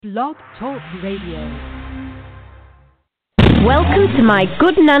Blog Talk Radio. Welcome to My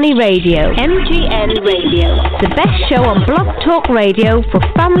Good Nanny Radio, MGN Radio, the best show on Blog Talk Radio for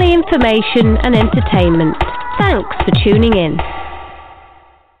family information and entertainment. Thanks for tuning in.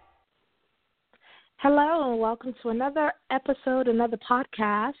 Hello, and welcome to another episode, another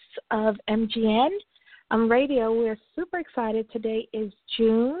podcast of MGN Radio. We're super excited. Today is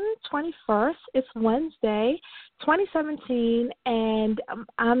June 21st. It's Wednesday, 2017, and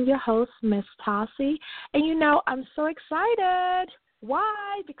I'm your host, Miss Tossie. And you know, I'm so excited.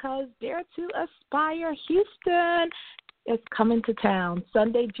 Why? Because Dare to Aspire Houston is coming to town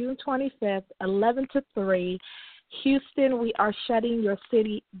Sunday, June 25th, 11 to 3. Houston, we are shutting your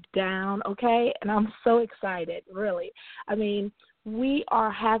city down, okay? And I'm so excited, really. I mean, we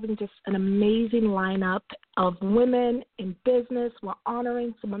are having just an amazing lineup of women in business. We're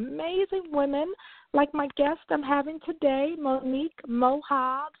honoring some amazing women, like my guest I'm having today, Monique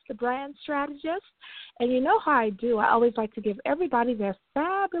Hobbs, the brand strategist. And you know how I do. I always like to give everybody their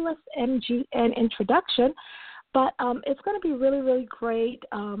fabulous MGN introduction. But it's going to be really, really great.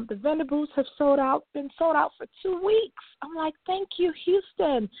 The vendor booths have been sold out for 2 weeks. I'm like, thank you,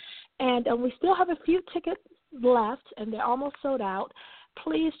 Houston. And we still have a few tickets left, and they're almost sold out.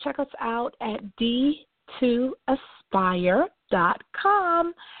 Please check us out at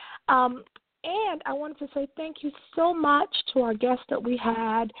d2aspire.com. And I wanted to say thank you so much to our guests that we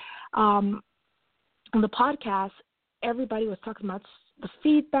had on the podcast. Everybody was talking about the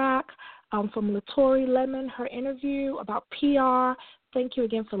feedback from LaTori Lemon, her interview about PR. Thank you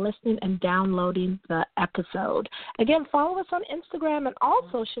again for listening and downloading the episode. Again, follow us on Instagram and all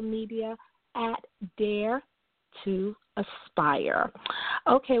social media at Dare to Aspire.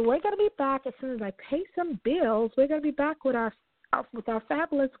 Okay, we're going to be back as soon as I pay some bills. We're going to be back with our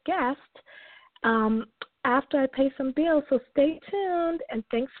fabulous guest after I pay some bills. So stay tuned, and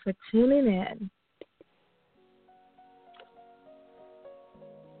thanks for tuning in.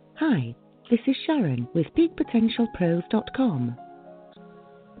 Hi, this is Sharon with peakpotentialpros.com.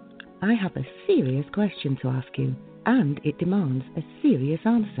 I have a serious question to ask you, and it demands a serious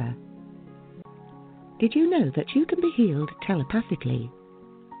answer. Did you know that you can be healed telepathically?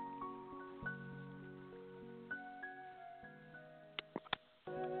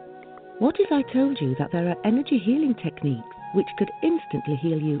 What if I told you that there are energy healing techniques which could instantly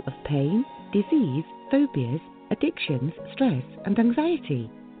heal you of pain, disease, phobias, addictions, stress, and anxiety?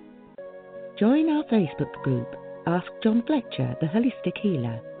 Join our Facebook group, Ask John Fletcher, the Holistic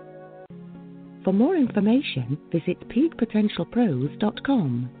Healer. For more information, visit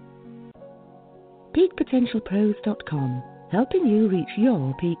peakpotentialpros.com. peakpotentialpros.com, helping you reach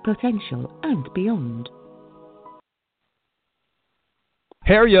your peak potential and beyond.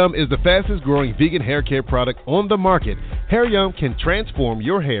 Hair Yum is the fastest growing vegan hair care product on the market. Hair Yum can transform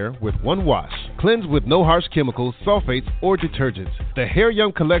your hair with one wash. Cleanse with no harsh chemicals, sulfates, or detergents. The Hair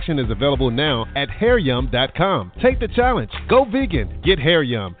Yum collection is available now at hairyum.com. Take the challenge. Go vegan. Get Hair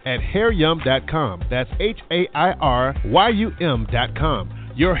Yum at hairyum.com. That's HAIRYUM.com.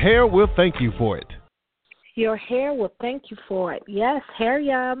 Your hair will thank you for it. Your hair will thank you for it. Yes, Hair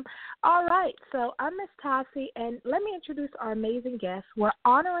Yum. All right, so I'm Miss Tossie, and let me introduce our amazing guest. We're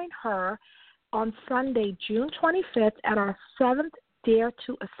honoring her on Sunday, June 25th, at our 7th Dare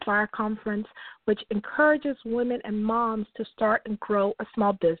to Aspire conference, which encourages women and moms to start and grow a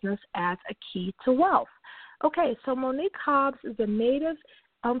small business as a key to wealth. Okay, so Monique Hobbs is a native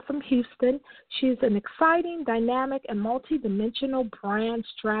from Houston. She's an exciting, dynamic, and multidimensional brand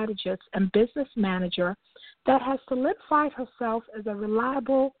strategist and business manager that has solidified herself as a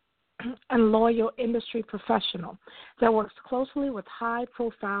reliable and loyal industry professional that works closely with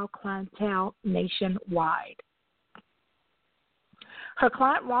high-profile clientele nationwide. Her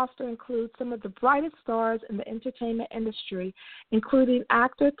client roster includes some of the brightest stars in the entertainment industry, including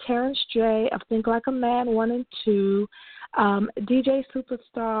actor Terrence J. of Think Like a Man 1 and 2, DJ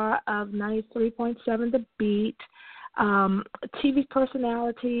Supastar of 93.7 The Beat, TV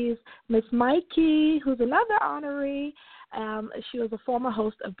personalities, Miss Mykie, who's another honoree. She was a former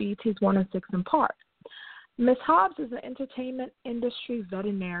host of BET's 1 and 6 in Park. Ms. Hobbs is an entertainment industry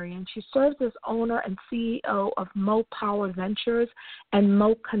veterinarian. She serves as owner and CEO of Mo Power Ventures and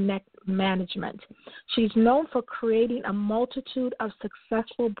Mo Connect Management. She's known for creating a multitude of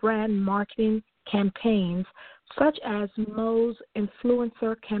successful brand marketing campaigns, such as Mo's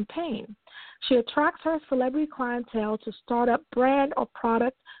influencer campaign. She attracts her celebrity clientele to start up brand or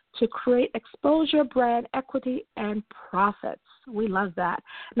product to create exposure, brand equity, and profits. We love that.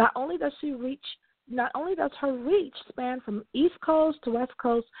 Not only does she reach not only does her reach span from East Coast to West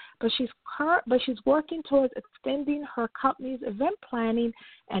Coast, but she's working towards extending her company's event planning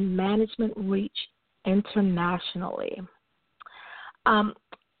and management reach internationally. I'm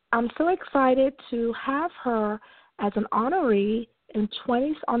so excited to have her as an honoree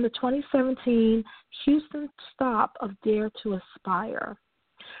on the 2017 Houston stop of Dare to Aspire.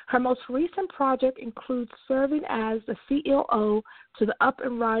 Her most recent project includes serving as the COO to the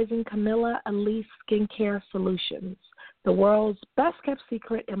up-and-rising Camelia Alise Skincare Solutions, the world's best-kept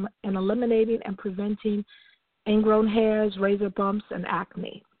secret in eliminating and preventing ingrown hairs, razor bumps, and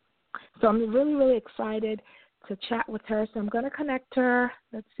acne. So I'm really, really excited to chat with her. So I'm going to connect her.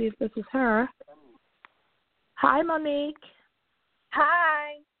 Let's see if this is her. Hi, Monique.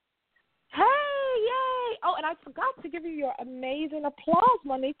 Hi. Hey, yay. Oh, and I forgot to give you your amazing applause,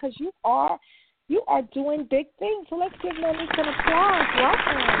 Monique, because you are doing big things. So let's give Monique an applause.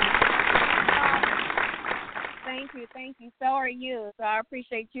 Welcome. Thank you. So are you. So I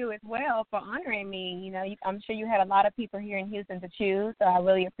appreciate you as well for honoring me. You know, I'm sure you had a lot of people here in Houston to choose, so I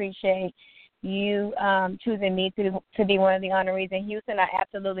really appreciate you choosing me to be one of the honorees in Houston. I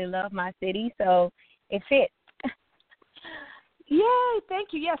absolutely love my city, so it fits. Yay, thank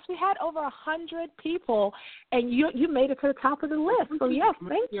you. Yes, we had over 100 people, and you made it to the top of the list. So, yes,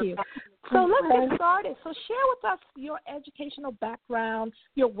 thank you. So let's get started. So share with us your educational background,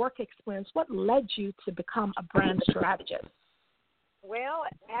 your work experience. What led you to become a brand strategist? Well,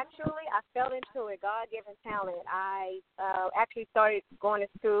 actually, I fell into a God-given talent. I actually started going to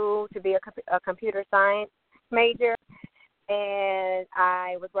school to be a computer science major, and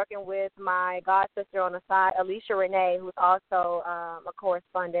I was working with my god sister on the side, Alesha Rene, who's also a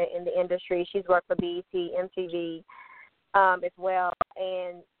correspondent in the industry. She's worked for BET, MTV as well.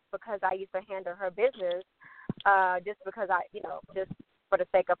 And because I used to handle her business, just because just for the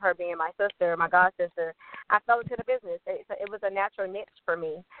sake of her being my sister, my god sister, I fell into the business. It was a natural niche for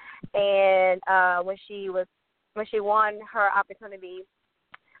me. And when she won her opportunity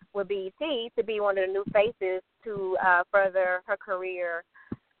with BET to be one of the new faces to further her career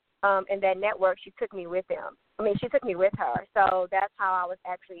in that network, she took me with them. She took me with her. So that's how I was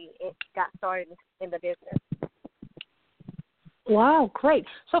got started in the business. Wow, great.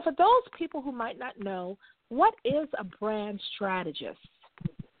 So for those people who might not know, what is a brand strategist?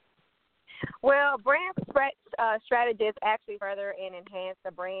 Well, brand strategists actually further and enhance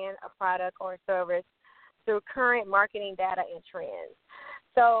the brand, a product, or service through current marketing data and trends.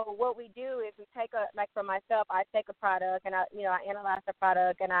 So what we do is we take for myself, I take a product and I analyze the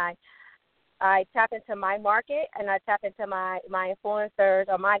product and I tap into my market and I tap into my influencers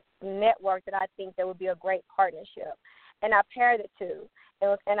or my network that I think that would be a great partnership. And I pair the two.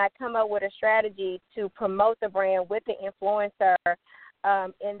 And I come up with a strategy to promote the brand with the influencer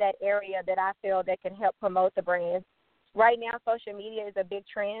in that area that I feel that can help promote the brand. Right now, social media is a big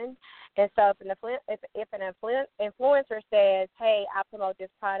trend, and so if an influencer says, hey, I promote this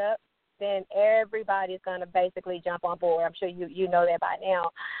product, then everybody's going to basically jump on board. I'm sure you know that by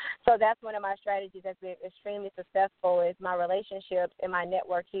now. So that's one of my strategies that's been extremely successful is my relationships and my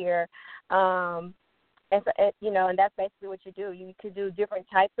network here. And that's basically what you do. You could do different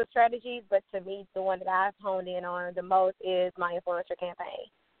types of strategies, but to me, the one that I've honed in on the most is my influencer campaign.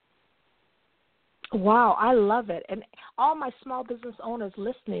 Wow, I love it. And all my small business owners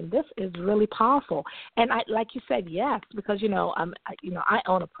listening, this is really powerful. And I, like you said, yes, because I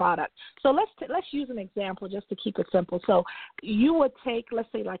own a product. So let's use an example just to keep it simple. So you would take,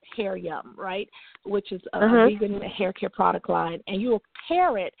 let's say, like Hair Yum, right, which is a vegan hair care product line, and you will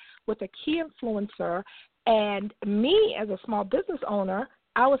pair it with a key influencer. And me, as a small business owner,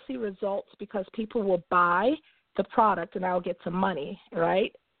 I will see results because people will buy the product, and I will get some money,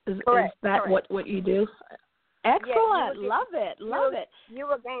 right? Is that correct. what you do? Excellent. Love it. You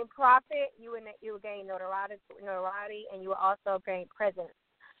will gain profit. You will gain notoriety, and you will also gain presence.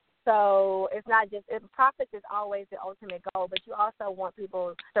 So it's not just profits is always the ultimate goal, but you also want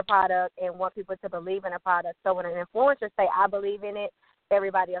people to product and want people to believe in a product. So when an influencer say I believe in it,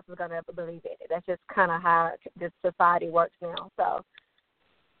 everybody else is going to believe in it. That's just kind of how this society works now. So.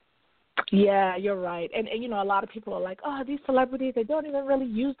 Yeah, you're right. And a lot of people are like, oh, these celebrities, they don't even really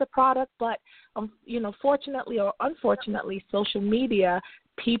use the product. But, fortunately or unfortunately, social media,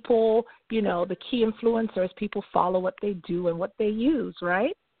 people, the key influencers, people follow what they do and what they use,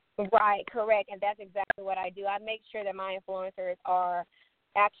 right? Right, correct. And that's exactly what I do. I make sure that my influencers are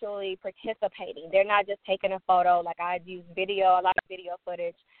actually participating. They're not just taking a photo. Like I use a lot of video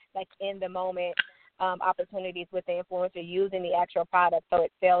footage, like in the moment. Opportunities with the influencer using the actual product so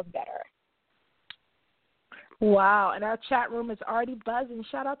it sells better. Wow, and our chat room is already buzzing.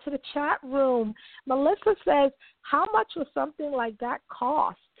 Shout out to the chat room. Melissa says, how much would something like that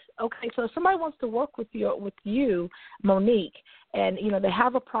cost? Okay, so if somebody wants to work with you, Monique, and, they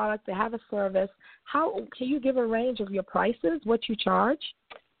have a product, they have a service, how can you give a range of your prices, what you charge?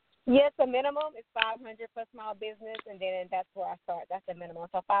 Yes, the minimum is $500 for small business, and then that's where I start. That's the minimum.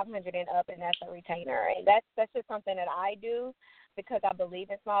 So $500 and up, and that's a retainer. And that's just something that I do because I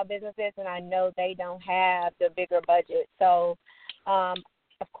believe in small businesses, and I know they don't have the bigger budget. So,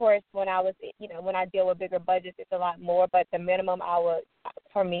 of course, when I deal with bigger budgets, it's a lot more. But the minimum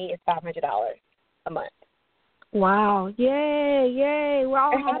for me, is $500 a month. Wow. Yay. We're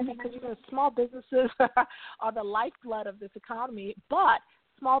all happy because, small businesses are the lifeblood of this economy. But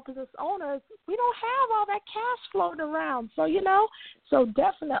small business owners, we don't have all that cash floating around. So, so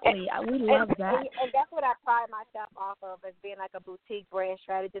definitely we love that. And that's what I pride myself off of, as being like a boutique brand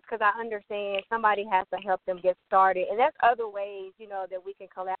strategist, because I understand somebody has to help them get started. And there's other ways, that we can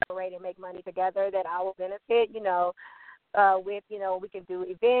collaborate and make money together that I will benefit, we can do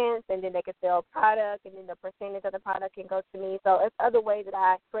events, and then they can sell product, and then the percentage of the product can go to me. So it's other ways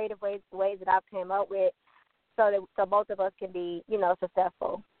creative ways that I've come up with, so both of us can be,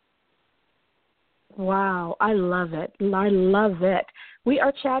 successful. Wow, I love it. I love it. We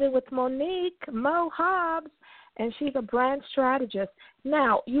are chatting with Monique Hobbs, and she's a brand strategist.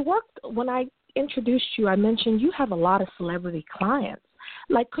 Now, when I introduced you, I mentioned you have a lot of celebrity clients.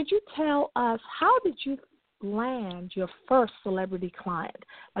 Like, could you tell us, how did you land your first celebrity client?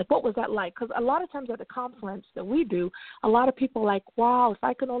 Like, what was that like? Because a lot of times at the conference that we do, a lot of people are like, wow, if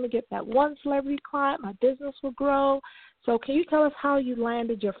I could only get that one celebrity client, my business would grow. So can you tell us how you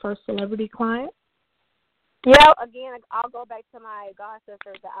landed your first celebrity client? Yeah, again, I'll go back to my god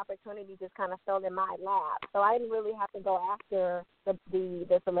sister. The opportunity just kind of fell in my lap, so I didn't really have to go after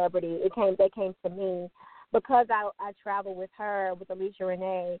the celebrity. They came to me because I traveled with her, with Alesha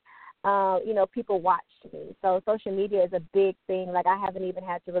Rene. People watched me. So social media is a big thing. Like, I haven't even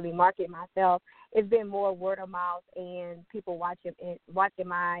had to really market myself. It's been more word of mouth and people watching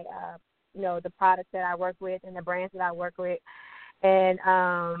my, the products that I work with and the brands that I work with. And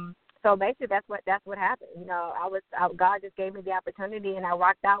so basically that's what happened. God just gave me the opportunity, and I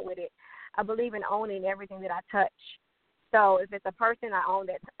rocked out with it. I believe in owning everything that I touch. So if it's a person, I own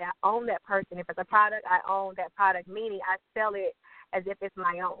that person. If it's a product, I own that product, meaning I sell it as if it's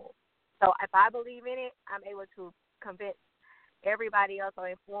my own. So if I believe in it, I'm able to convince everybody else or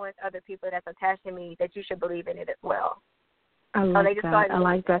influence other people that's attached to me that you should believe in it as well. I like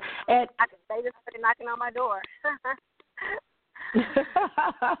that. And they just started knocking on my door.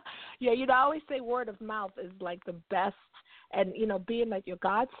 Yeah, I always say word of mouth is like the best. And, being like your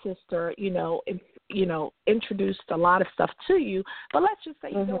god sister, introduced a lot of stuff to you. But let's just say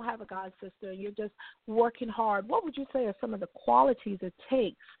you don't have a god sister. You're just working hard. What would you say are some of the qualities it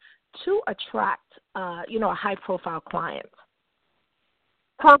takes to attract, a high-profile client?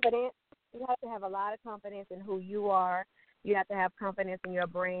 Confidence. You have to have a lot of confidence in who you are. You have to have confidence in your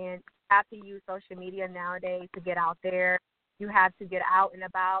brand. You have to use social media nowadays to get out there. You have to get out and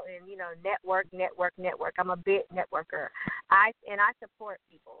about and, network. I'm a big networker. I support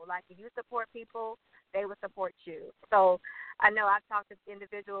people. Like, if you support people, they will support you. So I know I've talked to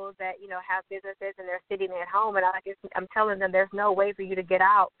individuals that, have businesses and they're sitting at home, and I'm telling them there's no way for you to get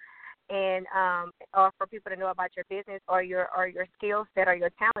out and or for people to know about your business or your skill set or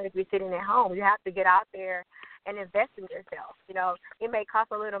your talent if you're sitting at home. You have to get out there and invest in yourself. It may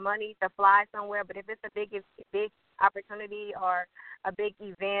cost a little money to fly somewhere, but if it's a big opportunity or a big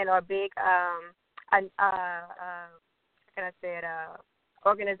event or a big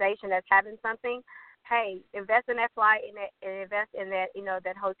organization that's having something, hey, invest in that flight and invest in that,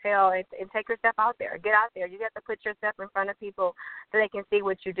 that hotel and take yourself out there. Get out there. You have to put yourself in front of people so they can see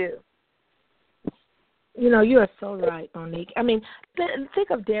what you do. You are so right, Monique. I mean, think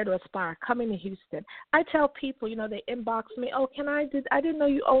of Dare to Aspire coming to Houston. I tell people, they inbox me, oh, I didn't know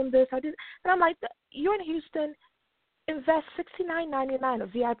you owned this. And I'm like, you're in Houston. Invest $69.99 a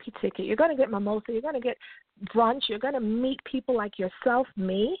VIP ticket. You're going to get mimosa. You're going to get brunch. You're going to meet people like yourself,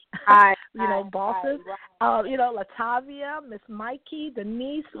 me, bosses, Latavia, Miss Mykie,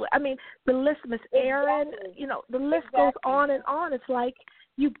 Denise. I mean, the list, Miss Erin. The list goes on and on. It's like,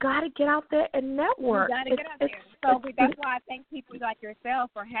 you got to get out there and network. You got to get out there. So that's why I thank people like yourself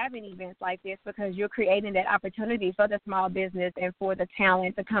for having events like this, because you're creating that opportunity for the small business and for the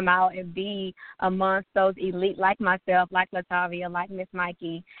talent to come out and be amongst those elite like myself, like Latavia, like Miss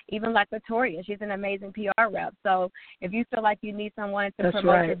Mykie, even like Latoria. She's an amazing PR rep. So if you feel like you need someone to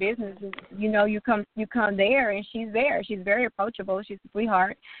promote your business, you come there, and she's there. She's very approachable. She's a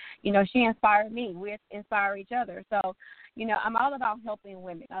sweetheart. she inspired me. We inspire each other. So, I'm all about helping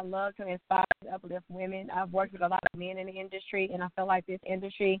women. I love to inspire and uplift women. I've worked with a lot of men in the industry, and I feel like this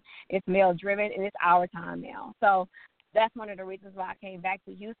industry is male-driven, and it's our time now. So that's one of the reasons why I came back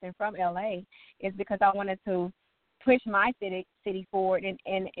to Houston from L.A. is because I wanted to push my city forward,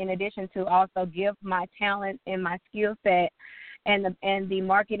 and in addition to also give my talent and my skill set and the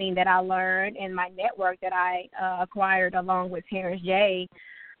marketing that I learned and my network that I acquired along with Terrence J.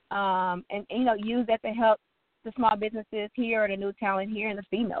 And use that to help the small businesses here, the new talent here, and the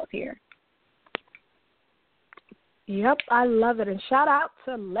females here. Yep, I love it. And shout out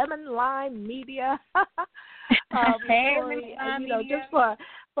to Lemon Lime Media. Hey, Media. Just for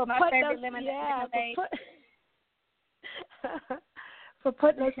my putting favorite us, lemonade. For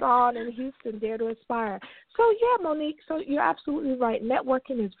putting us on in Houston, Dare to Inspire. So, yeah, Monique, so you're absolutely right.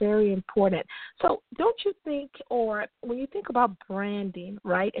 Networking is very important. So don't you think, or when you think about branding,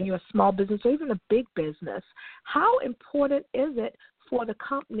 right, and you're a small business or even a big business, how important is it for the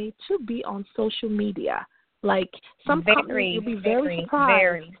company to be on social media? Like some companies, you'll be very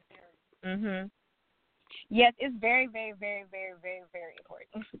surprised. Mm-hmm. Yes, it's very, very, very, very, very, very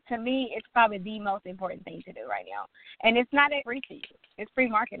important. To me, it's probably the most important thing to do right now. And it's not a free fee. It's free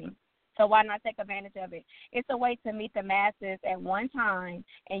marketing. So why not take advantage of it? It's a way to meet the masses at one time,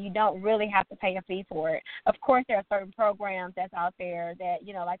 and you don't really have to pay a fee for it. Of course, there are certain programs that's out there that,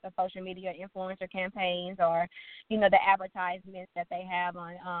 like the social media influencer campaigns or, the advertisements that they have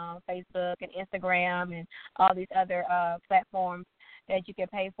on Facebook and Instagram and all these other platforms that you can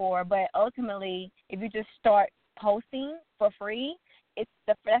pay for. But ultimately, if you just start posting for free,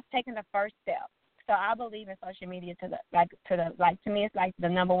 that's taking the first step. So I believe in social media to me, it's like the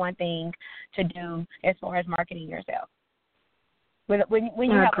number one thing to do as far as marketing yourself. When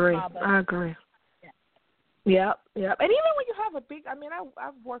you have a small business. I agree. Yeah. Yep. And even when you have a big,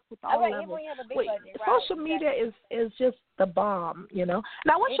 I've worked with all levels. Even when you have a big budget, right? Social media is just the bomb, Now,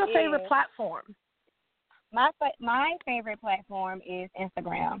 what's your favorite platform? My favorite platform is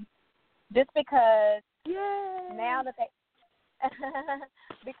Instagram, just because now that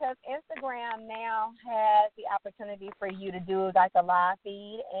because Instagram now has the opportunity for you to do like a live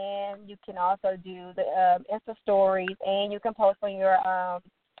feed, and you can also do the Insta stories, and you can post on your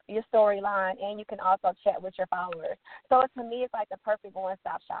storyline, and you can also chat with your followers. So to me, it's like the perfect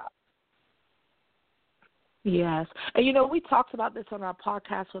one-stop shop. Yes. And, we talked about this on our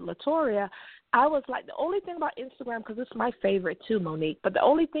podcast with Latoria. I was like, the only thing about Instagram, because it's my favorite too, Monique, but the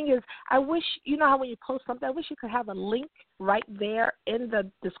only thing is I wish, how when you post something, I wish you could have a link right there in the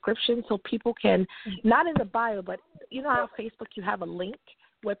description so people can, not in the bio, but how Facebook you have a link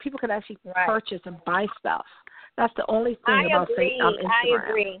where people can actually purchase and buy stuff. That's the only thing about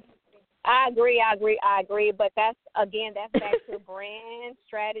Instagram. I agree. But that's back to brand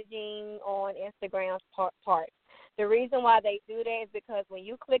strategy on Instagram's part. The reason why they do that is because when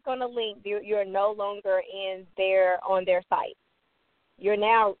you click on a link, you're no longer on their site. They're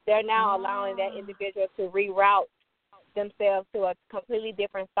now allowing that individual to reroute themselves to a completely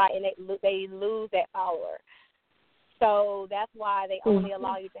different site, and they lose that follower. So that's why they only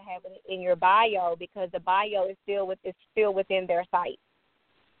allow you to have it in your bio, because the bio is still within their site.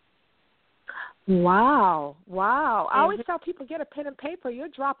 Wow. I always tell people, get a pen and paper. You're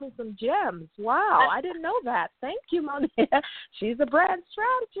dropping some gems. Wow, I didn't know that. Thank you, Monique. She's a brand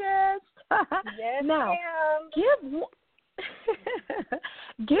strategist. Yes, now, ma'am.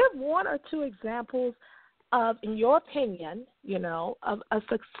 give one or two examples of, in your opinion, of a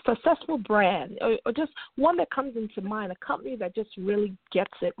successful brand, or just one that comes into mind, a company that just really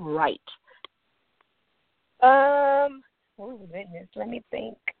gets it right. Oh, goodness. Let me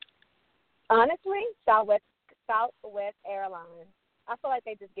think. Honestly, Southwest Airlines. I feel like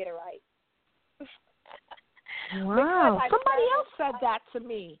they just get it right. Wow. Somebody else said that to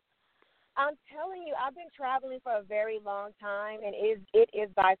me. I'm telling you, I've been traveling for a very long time, and it is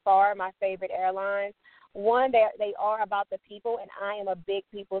by far my favorite airlines. One, they are about the people, and I am a big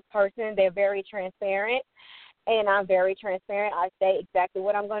people's person. They're very transparent, and I'm very transparent. I say exactly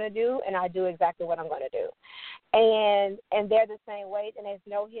what I'm going to do, and I do exactly what I'm going to do. And they're the same way, and there's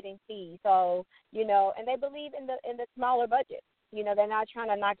no hidden fee. So, and they believe in the smaller budget. They're not trying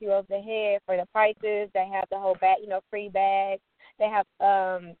to knock you over the head for the prices. They have the whole bag, free bags. They have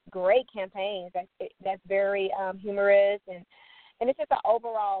great campaigns that's very humorous, and it's just an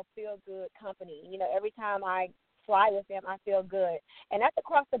overall feel-good company. Every time I fly with them, I feel good. And that's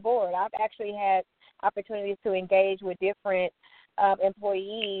across the board. I've actually had opportunities to engage with different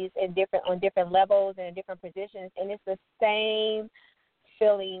employees on different levels and in different positions, and it's the same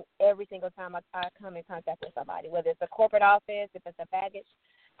feeling every single time I come in contact with somebody, whether it's a corporate office, if it's a baggage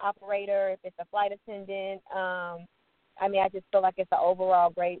operator, if it's a flight attendant. I mean, I just feel like it's an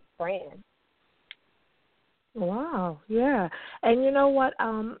overall great brand. Wow, yeah. And you know what,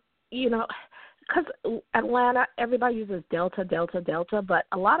 because Atlanta, everybody uses Delta, but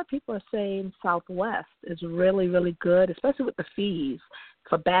a lot of people are saying Southwest is really, really good, especially with the fees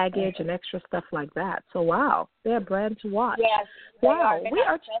for baggage and extra stuff like that. So, wow, they're a brand to watch. Yes, wow. We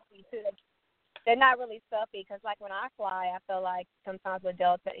are stuffy, too. They're not really stuffy because, like, when I fly, I feel like sometimes with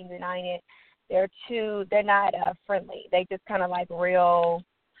Delta and United, they're not friendly. They just kind of like real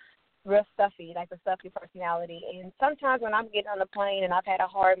stuffy, like a stuffy personality. And sometimes when I'm getting on the plane and I've had a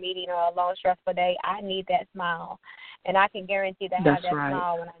hard meeting or a long, stressful day, I need that smile. And I can guarantee to have that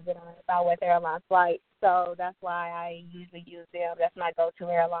smile when I get on a Southwest Airlines flight. So that's why I usually use them. That's my go-to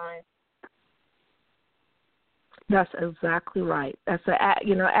airline. That's exactly right. That's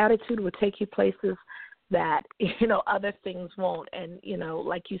attitude will take you places that, other things won't. And,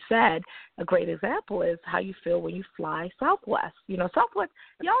 like you said, a great example is how you feel when you fly Southwest. Southwest,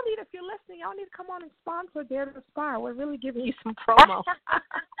 y'all need, if you're listening, y'all need to come on and sponsor Dare to Aspire. We're really giving you some promo.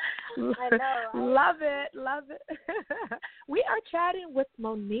 I know. Love it. We are chatting with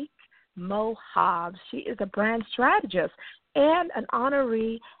Monique Hobbs. She is a brand strategist and an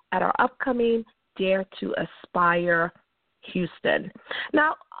honoree at our upcoming Dare to Aspire Houston.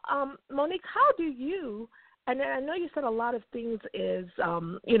 Now, Monique, how do you, and I know you said a lot of things is,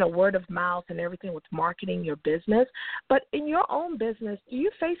 word of mouth and everything with marketing your business, but in your own business, do you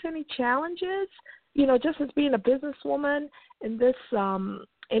face any challenges, just as being a businesswoman in this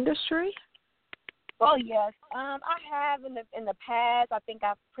industry? Well, yes. I have in the past. I think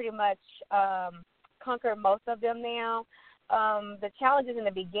I've pretty much conquered most of them now. The challenges in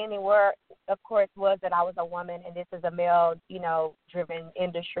the beginning was that I was a woman and this is a male, driven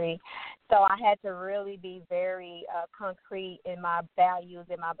industry. So I had to really be very concrete in my values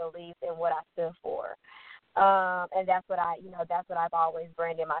and my beliefs and what I stood for. And that's what I've always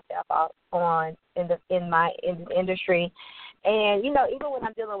branded myself on in the industry. And, even when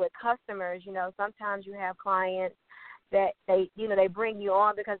I'm dealing with customers, sometimes you have clients that they bring you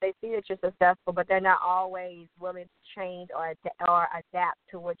on because they see that you're successful, but they're not always willing to change or adapt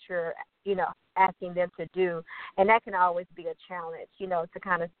to what you're, asking them to do. And that can always be a challenge, to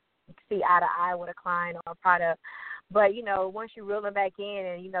kind of see eye to eye with a client or a product. But, once you reel them back in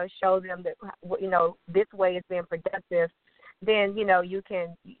and, show them that, this way is being productive, then,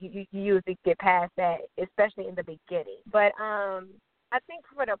 you usually get past that, especially in the beginning. But, I think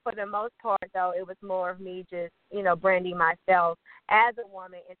for the most part, though, it was more of me just, branding myself as a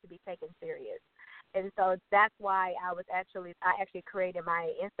woman and to be taken serious. And so that's why I actually created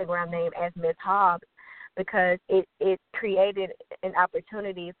my Instagram name as Ms.Hobbs, because it created an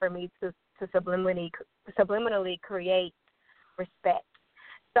opportunity for me to subliminally create respect.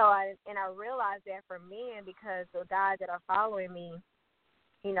 So I realized that for men, because the guys that are following me,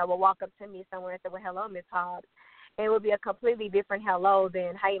 will walk up to me somewhere and say, well, hello, Ms. Hobbs. It would be a completely different hello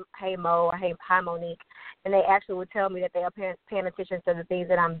than hey Mo or hey hi Monique, and they actually would tell me that they are paying attention to the things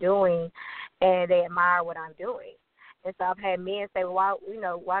that I'm doing, and they admire what I'm doing. And so I've had men say, well,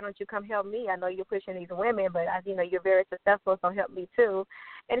 why don't you come help me? I know you're pushing these women, but you're very successful, so help me too.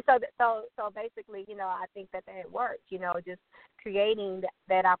 And so basically, I think that worked. Just creating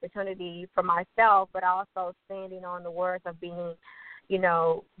that opportunity for myself, but also standing on the words of being,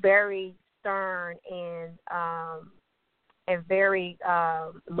 very stern and very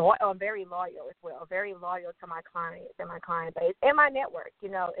loyal. Very loyal as well. Very loyal to my clients and my client base and my network.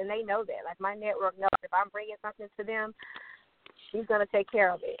 And they know that. Like, my network knows if I'm bringing something to them, she's gonna take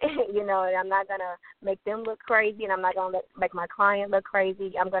care of it. And I'm not gonna make them look crazy, and I'm not gonna make my client look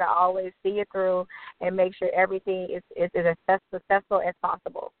crazy. I'm gonna always see it through and make sure everything is as successful as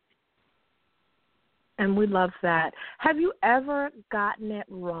possible. And we love that. Have you ever gotten it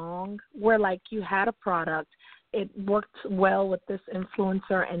wrong where, like, you had a product, it worked well with this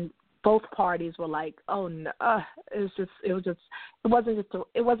influencer, and both parties were like, oh no, it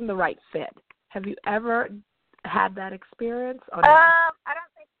wasn't the right fit? Have you ever had that experience? Or no? I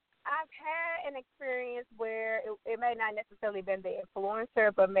don't think I've had an experience where it may not necessarily been the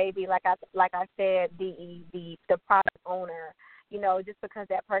influencer, but maybe like I said, the product owner. Just because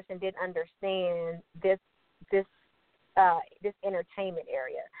that person didn't understand this entertainment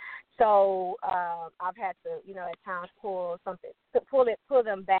area. So I've had to, at times pull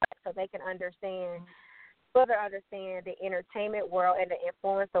them back so they can understand, further understand the entertainment world and the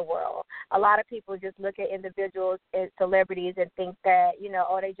influencer world. A lot of people just look at individuals as celebrities and think that,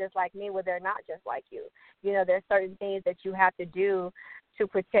 oh, they just like me. Well, they're not just like you. There's certain things that you have to do to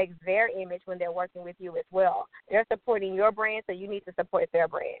protect their image when they're working with you as well. They're supporting your brand, so you need to support their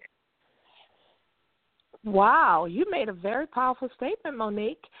brand. Wow, you made a very powerful statement,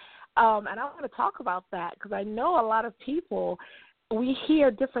 Monique. And I want to talk about that because I know a lot of people, we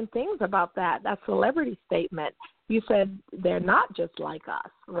hear different things about that celebrity statement. You said they're not just like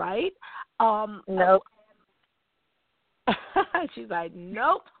us, right? Nope. She's like,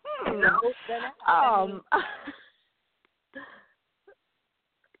 nope. Nope.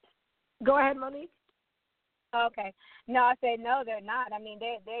 Go ahead, Monique. Okay. No, I said no, they're not. I mean,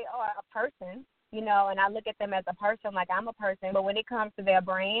 they are a person, and I look at them as a person, like I'm a person. But when it comes to their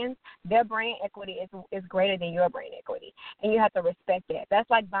brand equity is greater than your brand equity, and you have to respect that. That's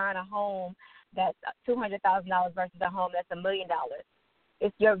like buying a home that's $200,000 versus a home that's $1 million.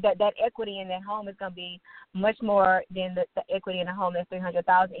 It's that equity in that home is going to be much more than the equity in a home that's $300,000,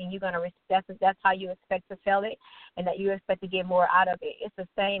 and you're going to that's how you expect to sell it, and that you expect to get more out of it. It's the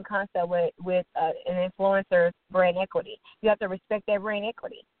same concept with an influencer's brand equity. You have to respect their brand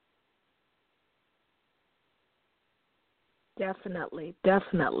equity. Definitely.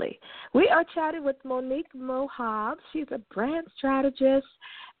 We are chatting with Monique Hobbs. She's a brand strategist,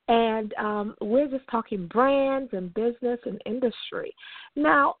 and we're just talking brands and business and industry.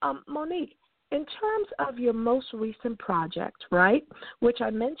 Now, Monique, in terms of your most recent project, right, which I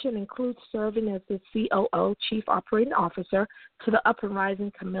mentioned includes serving as the COO, Chief Operating Officer, to the up and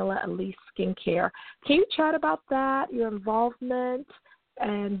rising Camelia Alise Skincare. Can you chat about that, your involvement,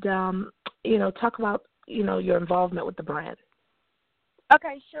 and, talk about, your involvement with the brand?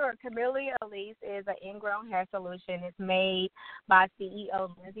 Okay, sure. Camelia Alise is an ingrown hair solution. It's made by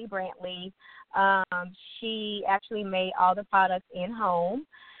CEO Lindsay Brantley. She actually made all the products in-home,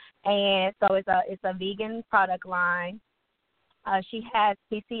 and so it's a vegan product line. She has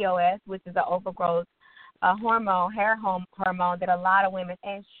PCOS, which is an overgrowth hormone, hair hormone that a lot of women,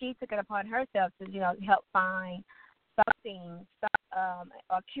 and she took it upon herself to, help find something,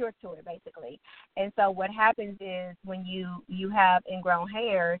 a cure to it, basically. And so what happens is when you have ingrown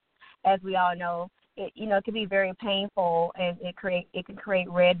hairs, as we all know, it can be very painful, and it can create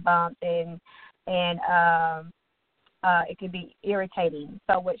red bumps and it can be irritating.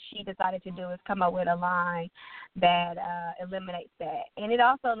 So what she decided to do is come up with a line that eliminates that, and it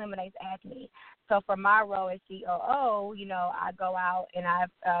also eliminates acne. So for my role as COO, I go out and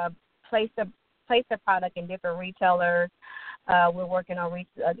I've placed the product in different retailers. We're working on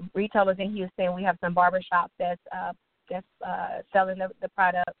retailers in Houston. We have some barbershops that's selling the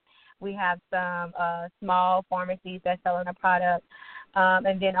product. We have some small pharmacies that's selling the product.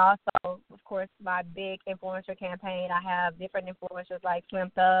 And then also, of course, my big influencer campaign. I have different influencers like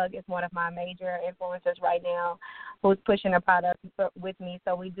Slim Thug is one of my major influencers right now who's pushing the product with me.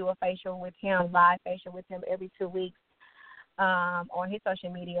 So we do a facial with him, live facial with him every 2 weeks on his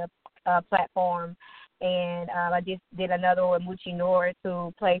social media platform. And I just did another one with Maggie Noel,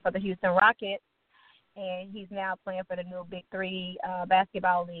 who played for the Houston Rockets, and he's now playing for the new Big Three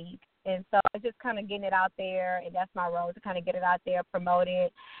basketball league. And so it's just kind of getting it out there, and that's my role, to kind of get it out there, promote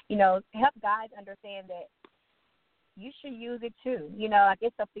it, help guys understand that you should use it too. Like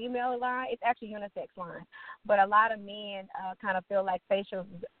it's a female line. It's actually a unisex line. But a lot of men kind of feel like facials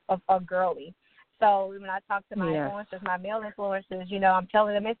are girly. So when I talk to my influencers, my male influencers, I'm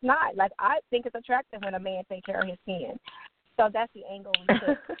telling them it's not. Like, I think it's attractive when a man takes care of his skin. So that's the angle we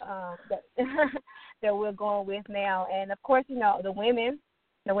took that we're going with now. And, of course, the women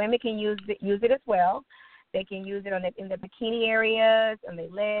can use it as well. They can use it in the bikini areas, on their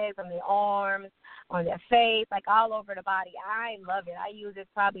legs, on their arms, on their face, like all over the body. I love it. I use it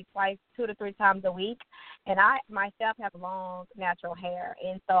probably 2 to 3 times a week. And I myself have long, natural hair.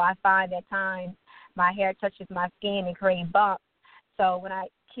 And so I find at times my hair touches my skin and creates bumps. So when I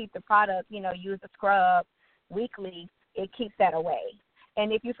keep the product, use the scrub weekly, it keeps that away.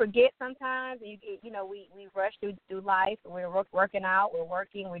 And if you forget sometimes, we rush through life. We're working out, we're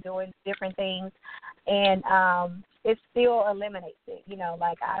working, we're doing different things, and it still eliminates it.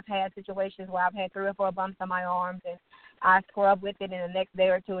 Like I've had situations where I've had 3 or 4 bumps on my arms, and I scrub with it, and the next day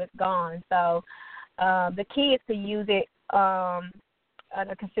or 2 it's gone. So the key is to use it on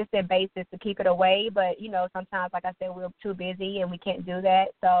a consistent basis to keep it away. But, sometimes, like I said, we're too busy and we can't do that.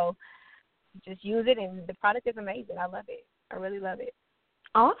 So just use it, and the product is amazing. I love it. I really love it.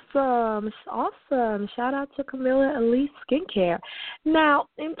 Awesome. Shout out to Camelia Alise Skincare. Now,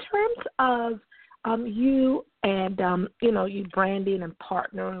 in terms of you and, you branding and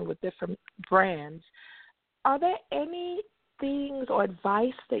partnering with different brands, are there any things or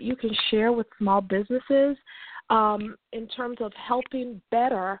advice that you can share with small businesses in terms of helping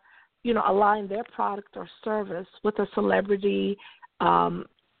better, align their product or service with a celebrity,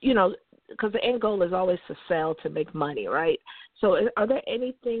 because the end goal is always to sell, to make money, right? So are there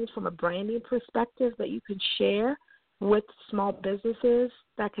any things from a branding perspective that you can share with small businesses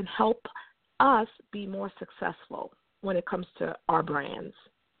that can help us be more successful when it comes to our brands?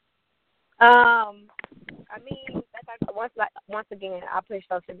 Once again, I push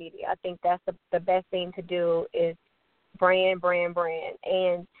social media. I think that's the best thing to do is brand.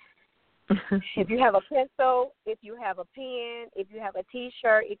 And if you have a pencil, if you have a pen, if you have a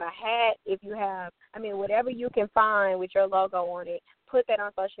T-shirt, if a hat, if you have, whatever you can find with your logo on it, put that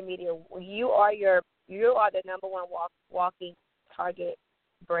on social media. You are the number one walking target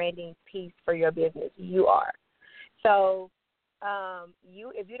branding piece for your business. You are. So,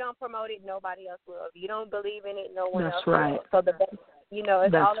 if you don't promote it, nobody else will. If you don't believe in it, no one else will. So the best,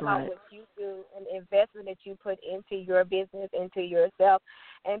 it's all about what you do and the investment that you put into your business, into yourself.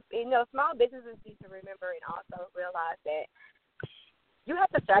 And, small businesses need to remember and also realize that you have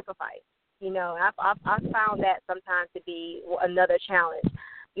to sacrifice. I've found that sometimes to be another challenge.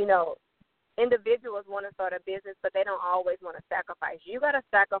 Individuals want to start a business, but they don't always want to sacrifice. You got to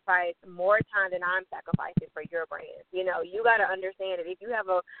sacrifice more time than I'm sacrificing for your brand. You got to understand that if you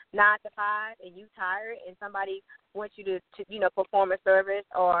have a 9-to-5 and you tired and somebody wants you to perform a service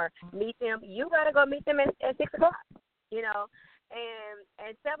or meet them, you got to go meet them at 6 o'clock,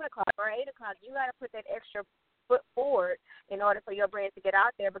 and 7 o'clock or 8 o'clock. You got to put that extra foot forward in order for your brand to get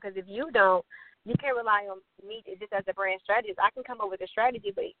out there, because if you don't, you can't rely on me just as a brand strategist. I can come up with a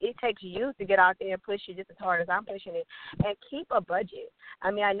strategy, but it takes you to get out there and push it just as hard as I'm pushing it. And keep a budget. I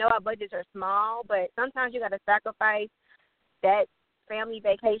know our budgets are small, but sometimes you got to sacrifice that family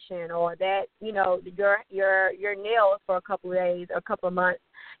vacation or that, your nails for a couple of days or a couple of months,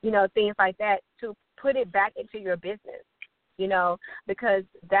 things like that, to put it back into your business. Because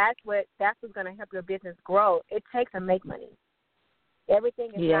that's what's going to help your business grow. It takes to make money. Everything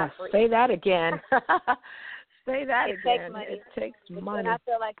is not free. Say that again. Say that again. Takes money. It takes money. And I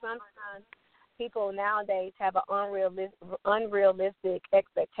feel like sometimes people nowadays have an unrealistic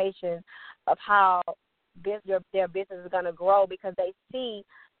expectation of how their business is going to grow, because they see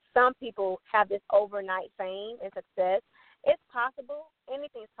some people have this overnight fame and success. It's possible.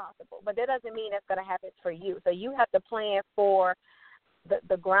 Anything's possible. But that doesn't mean that's going to happen for you. So you have to plan for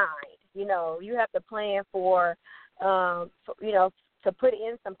the grind. You have to plan for to put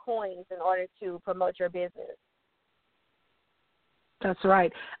in some coins in order to promote your business. That's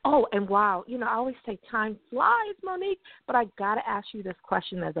right. Oh, and wow, I always say time flies, Monique, but I got to ask you this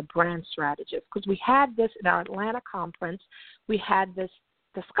question as a brand strategist, because we had this in our Atlanta conference. We had this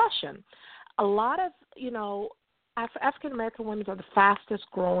discussion. A lot of, African-American women are the fastest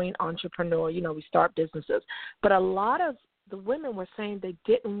growing entrepreneur. We start businesses. But a lot of the women were saying they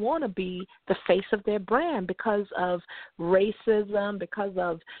didn't want to be the face of their brand because of racism, because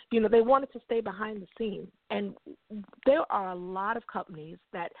of, they wanted to stay behind the scenes. And there are a lot of companies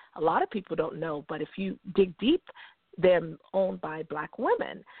that a lot of people don't know, but if you dig deep, they're owned by Black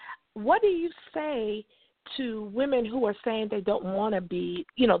women. What do you say to women who are saying they don't want to be,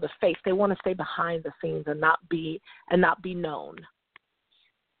 the face? They want to stay behind the scenes and not be known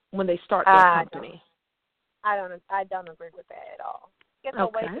when they start their company. I don't agree with that at all. There's no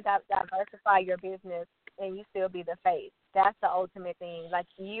way to diversify your business and you still be the face. That's the ultimate thing. Like,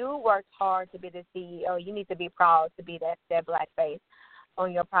 you worked hard to be the CEO. You need to be proud to be that Black face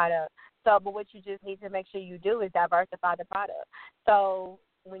on your product. So, but what you just need to make sure you do is diversify the product. So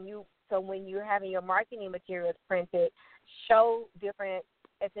when you're having your marketing materials printed, show different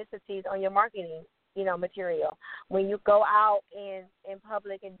ethnicities on your marketing, material. When you go out in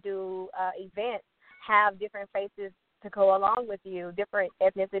public and do events, have different faces to go along with you, different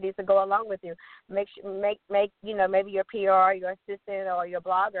ethnicities to go along with you. Make maybe your PR, your assistant, or your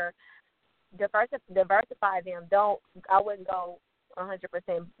blogger, diversify them. I wouldn't go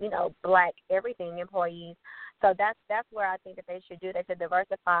 100%, Black everything employees. So that's where I think that they should do. They should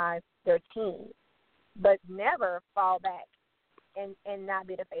diversify their team, but never fall back and not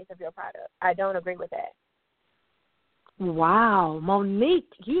be the face of your product. I don't agree with that. Wow,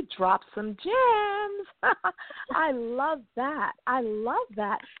 Monique, you dropped some gems. I love that.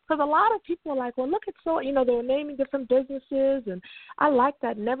 Because a lot of people are like, well, look at they're naming different businesses, and I like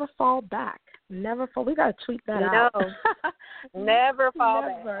that. Never fall back. Never fall. We got to tweet that out. Never fall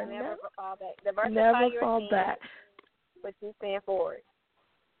back. Never fall back. Diversify never your fall team, back. but you stand forward.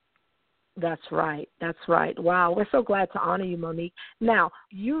 That's right. Wow, we're so glad to honor you, Monique. Now,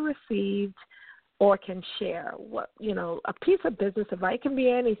 you received or can share a piece of business advice. It can be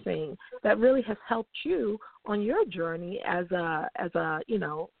anything that really has helped you on your journey as an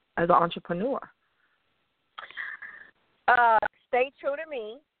entrepreneur. Stay true to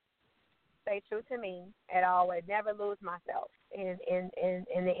me. Stay true to me and always never lose myself in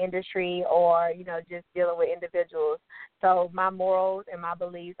the industry or, just dealing with individuals. So my morals and my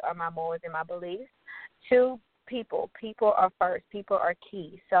beliefs are my morals and my beliefs. 2, people. People are first. People are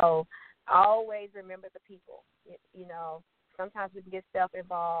key. So always remember the people. Sometimes we can get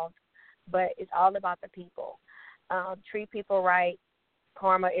self-involved, but it's all about the people. Treat people right.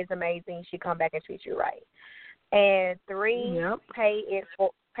 Karma is amazing. She come back and treat you right. And 3, pay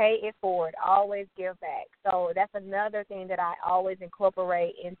it forward. Always give back. So that's another thing that I always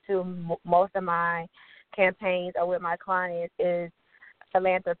incorporate into most of my campaigns or with my clients is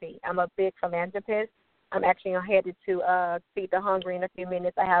philanthropy. I'm a big philanthropist. I'm actually headed to feed the hungry in a few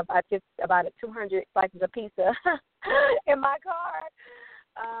minutes. I just about 200 slices of pizza in my car.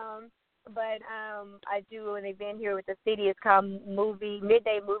 But I do an event here with the city. It's called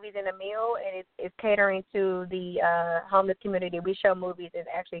Midday Movies and a Meal, and it's catering to the homeless community. We show movies and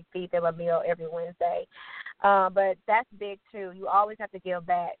actually feed them a meal every Wednesday. But that's big, too. You always have to give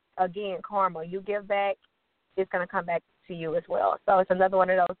back. Again, karma. You give back, it's going to come back to you as well. So it's another one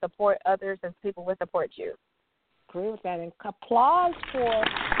of those, support others and people will support you. Agree with that, and applause for you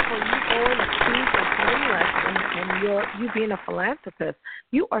going to speak and you being a philanthropist.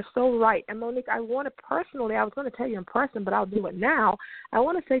 You are so right. And Monique, I was going to tell you in person, but I'll do it now. I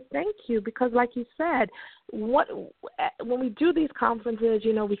want to say thank you because, like you said, when we do these conferences,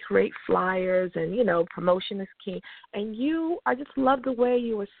 we create flyers and promotion is key. And I just love the way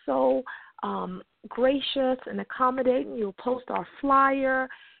you were so gracious and accommodating. You'll post our flyer.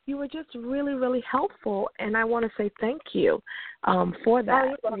 You were just really, really helpful, and I want to say thank you for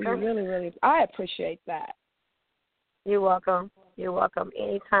that. I appreciate that. You're welcome. You're welcome.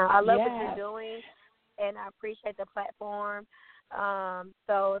 Anytime. I love what you're doing, and I appreciate the platform.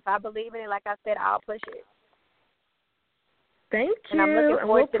 So if I believe in it, like I said, I'll push it. Thank you. And I'm looking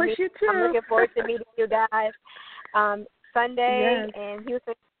forward to push you too. I'm looking forward to meeting you guys Sunday in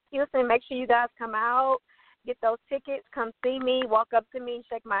Houston. Make sure you guys come out. Get those tickets. Come see me. Walk up to me.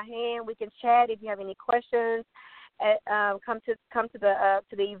 Shake my hand. We can chat if you have any questions. Come to the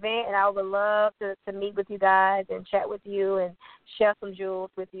event, and I would love to meet with you guys and chat with you and share some jewels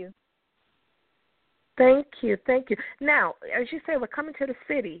with you. Thank you. Now, as you say, we're coming to the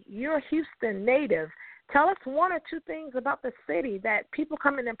city. You're a Houston native. Tell us 1 or 2 things about the city that people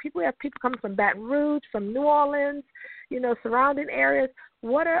coming from Baton Rouge, from New Orleans, surrounding areas.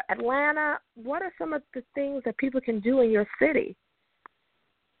 Atlanta? What are some of the things that people can do in your city?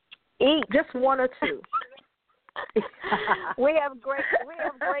 Eat. Just 1 or 2. We have great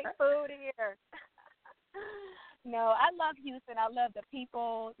food here. No, I love Houston. I love the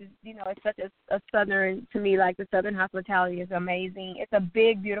people. It's such a southern, to me, like the southern hospitality is amazing. It's a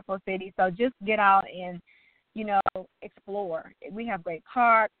big, beautiful city. So just get out and, explore. We have great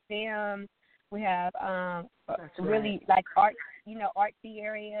parks, dams. We have really like art, artsy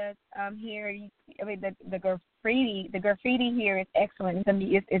areas here. The graffiti here is excellent.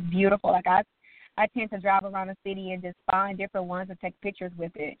 It's beautiful. Like I tend to drive around the city and just find different ones and take pictures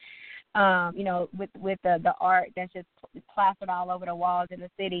with it. With the art that's just plastered all over the walls in the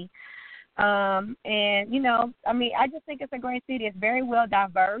city. I just think it's a great city. It's very well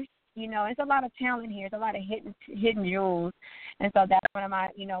diverse. It's a lot of talent here. It's a lot of hidden jewels. And so that's one of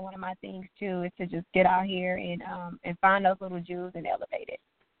my things too, is to just get out here and find those little jewels and elevate it.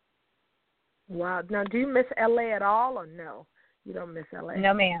 Wow. Now, do you miss LA at all, or no? You don't miss LA?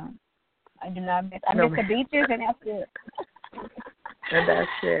 No, ma'am. I do not miss. I miss the beaches, and that's it.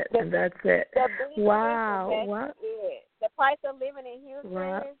 And that's it. Wow. What? The price of living in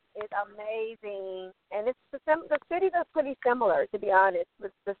Houston is amazing, and the cities are pretty similar, to be honest.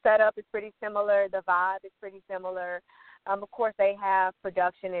 The setup is pretty similar. The vibe is pretty similar. Of course, they have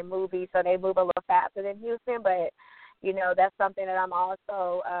production and movies, so they move a little faster than Houston, but that's something that I'm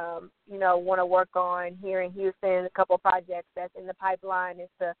also, want to work on here in Houston. A couple of projects that's in the pipeline is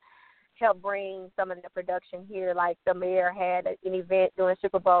to help bring some of the production here. Like the mayor had an event during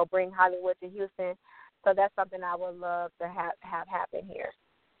Super Bowl, Bring Hollywood to Houston. So that's something I would love to have happen here.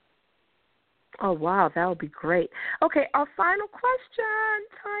 Oh, wow, that would be great. Okay, our final question.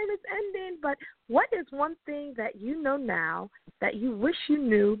 Time is ending, but what is one thing that you know now that you wish you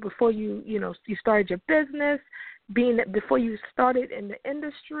knew before you started your business, before you started in the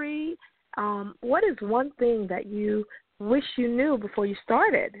industry? What is one thing that you wish you knew before you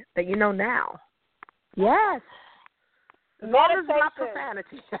started that you know now? Yes. Meditation. Not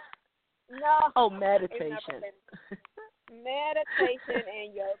profanity. No. Oh, meditation. Meditation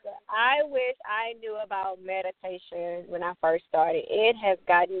and yoga. I wish I knew about meditation when I first started. It has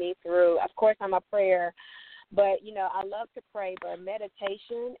gotten me through. Of course, I'm a prayer, but, I love to pray, but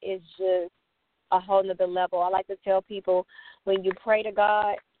meditation is just a whole nother level. I like to tell people when you pray to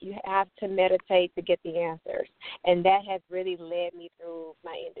God, you have to meditate to get the answers. And that has really led me through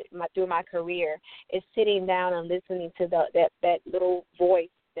my career, is sitting down and listening to that little voice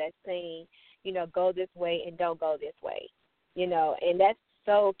that's saying, go this way and don't go this way. And that's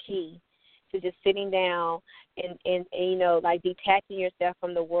so key, to just sitting down and like detaching yourself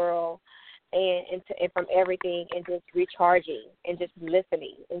from the world and from everything, and just recharging and just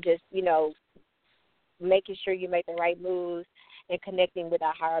listening and just, making sure you make the right moves and connecting with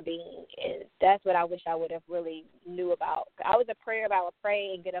our higher being. And that's what I wish I would have really knew about. I was a prayer about, I would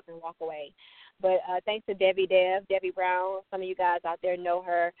pray and get up and walk away. But thanks to Devi Brown, some of you guys out there know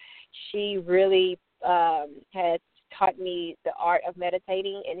her. She really has taught me the art of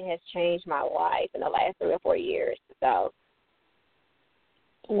meditating, and it has changed my life in the last 3 or 4 years. So.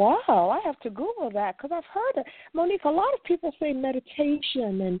 Wow, I have to Google that, because I've heard it. Monique, a lot of people say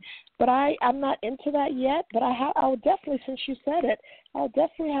meditation, but I'm not into that yet. But I'll definitely, since you said it, I'll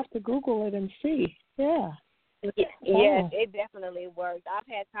definitely have to Google it and see. Yeah. Yes, it definitely works. I've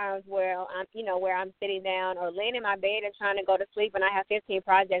had times where I'm sitting down or laying in my bed and trying to go to sleep, and I have 15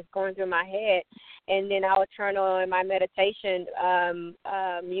 projects going through my head, and then I will turn on my meditation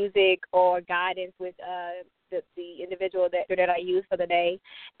music or guidance with the individual that I use for the day,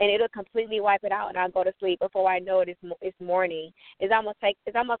 and it'll completely wipe it out, and I'll go to sleep. Before I know it, it's morning. It's almost like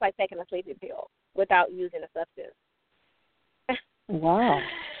taking a sleeping pill without using a substance. Wow.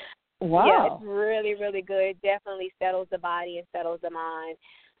 Yeah, it's really, really good. Definitely settles the body and settles the mind.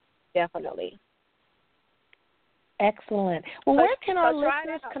 Definitely. Excellent. Well, where can our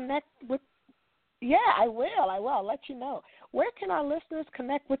listeners connect with? Yeah, I will. I'll let you know. Where can our listeners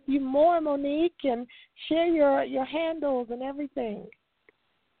connect with you more, Monique, and share your handles and everything?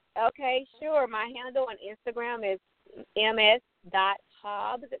 Okay, sure. My handle on Instagram is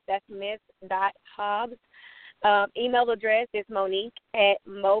ms.hobbs. That's miss.hobbs. Email address is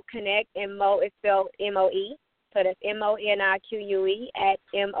Monique@MoConnect, and Mo is spelled MOE. So that's MONIQUE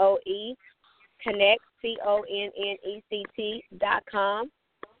 @MOE Connect, CONNECT.com.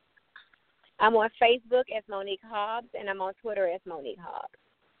 I'm on Facebook as Monique Hobbs, and I'm on Twitter as Monique Hobbs.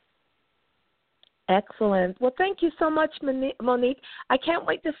 Excellent. Well, thank you so much, Monique. I can't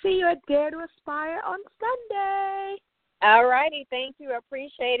wait to see you at Dare to Aspire on Sunday. All righty. Thank you. I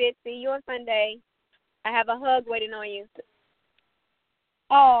appreciate it. See you on Sunday. I have a hug waiting on you.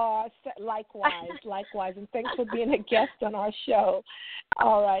 Oh, likewise. And thanks for being a guest on our show.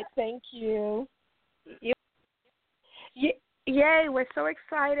 All right. Thank you. Yay, we're so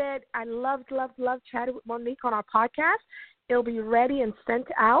excited. I loved chatting with Monique on our podcast. It'll be ready and sent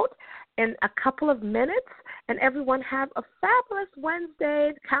out in a couple of minutes. And everyone have a fabulous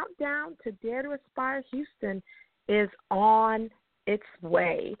Wednesday. The countdown to Dare to Aspire Houston is on its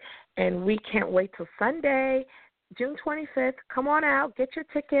way. And we can't wait till Sunday, June 25th. Come on out. Get your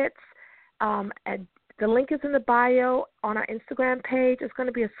tickets. The link is in the bio on our Instagram page. It's going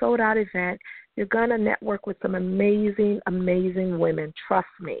to be a sold-out event. You're going to network with some amazing, amazing women.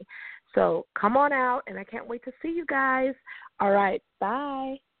 Trust me. So come on out, and I can't wait to see you guys. All right.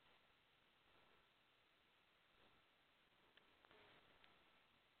 Bye.